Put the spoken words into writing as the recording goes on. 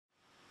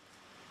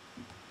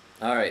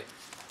Alright,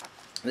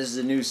 this is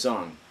a new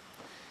song.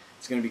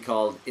 It's going to be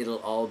called It'll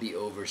All Be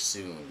Over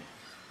Soon.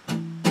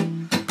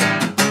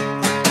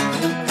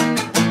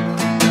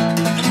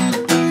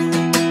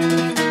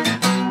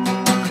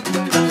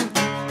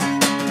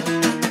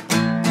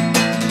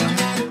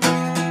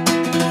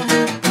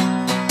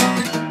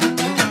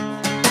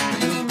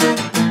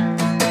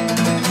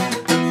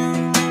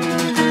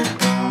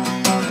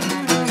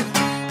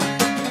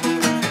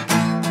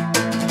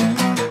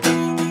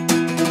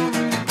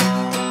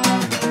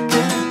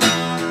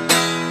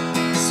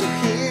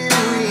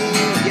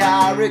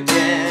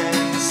 Again,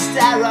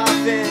 stare off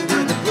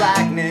into the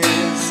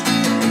blackness.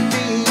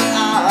 We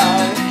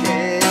are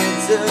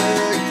heads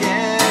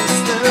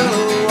against the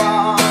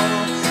wall,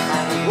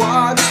 and I've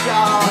watched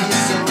all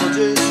your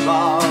soldiers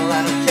fall,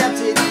 and I've kept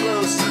it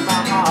close to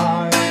my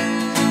heart.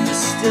 But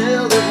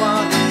still the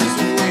one is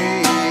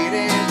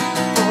waiting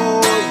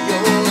for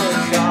your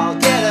call.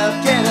 Get up,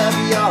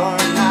 you're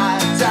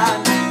not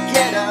done.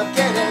 Get up,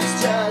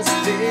 it's just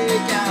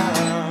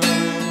begun.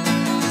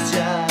 It's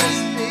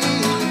just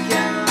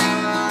begun.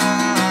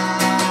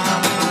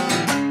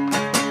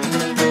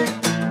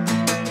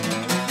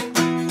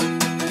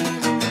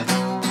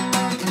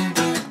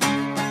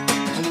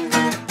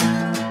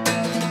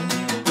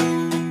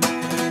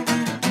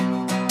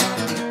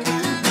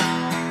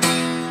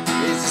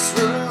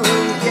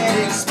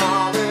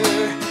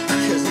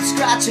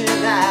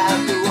 Scratching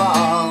at the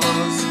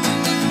walls,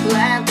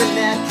 plant the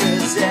net,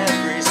 'cause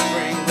every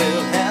spring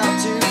will help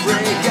to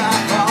break our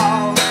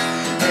fall.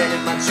 And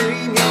in my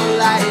dream you're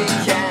lighting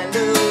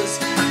candles,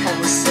 and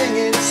we're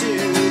singing to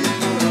the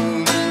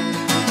moon.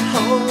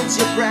 Hold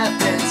your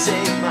breath and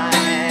take my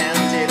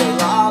hand,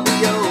 it'll all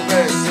be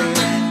over soon.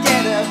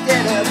 Get up,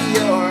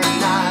 you're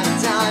not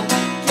done.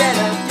 Get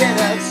up,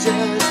 it's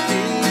just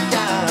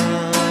begun.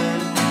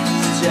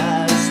 It's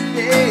just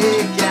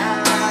begun.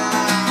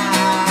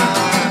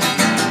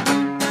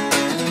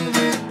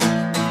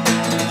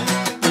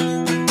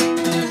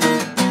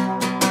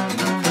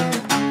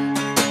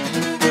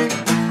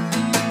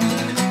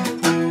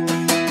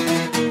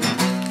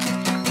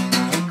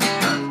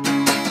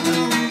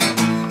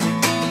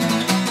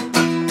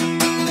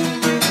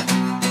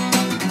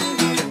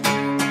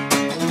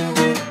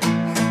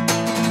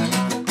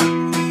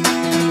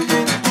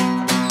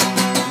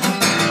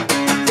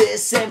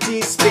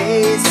 Empty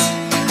space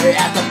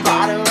at the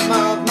bottom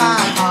of my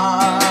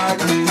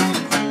heart,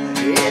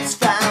 it's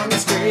found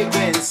its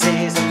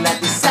frequencies and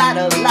let the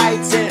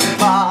satellites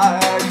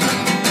embark.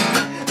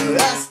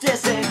 A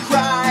distant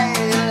cry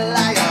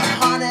like a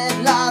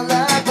haunted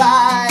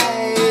lullaby,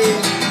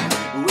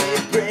 we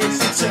bridge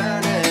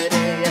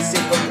eternity, I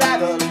see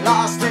forever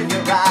lost in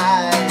your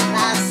eyes. And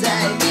I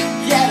say,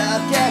 get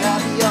up,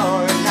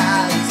 you're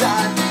not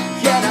done.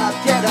 Get up,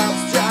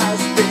 it's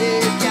just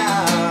begun.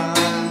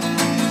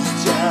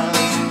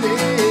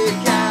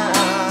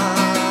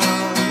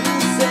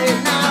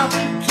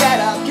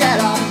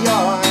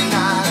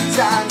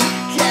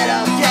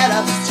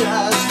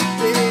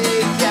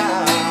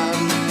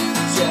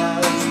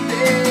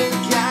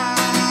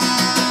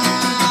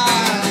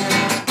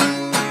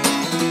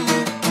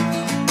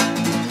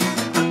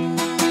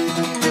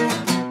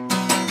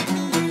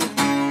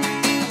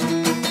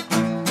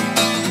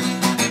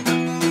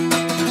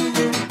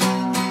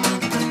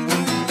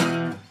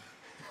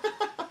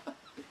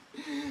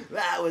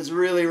 That was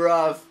really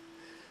rough.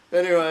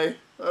 Anyway,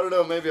 I don't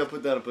know, maybe I'll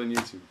put that up on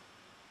YouTube.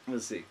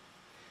 Let's see.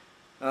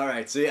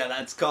 Alright, so yeah,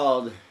 that's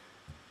called... What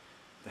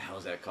the hell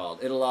is that called?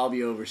 It'll All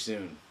Be Over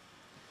Soon.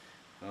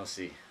 I'll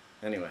see.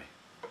 Anyway.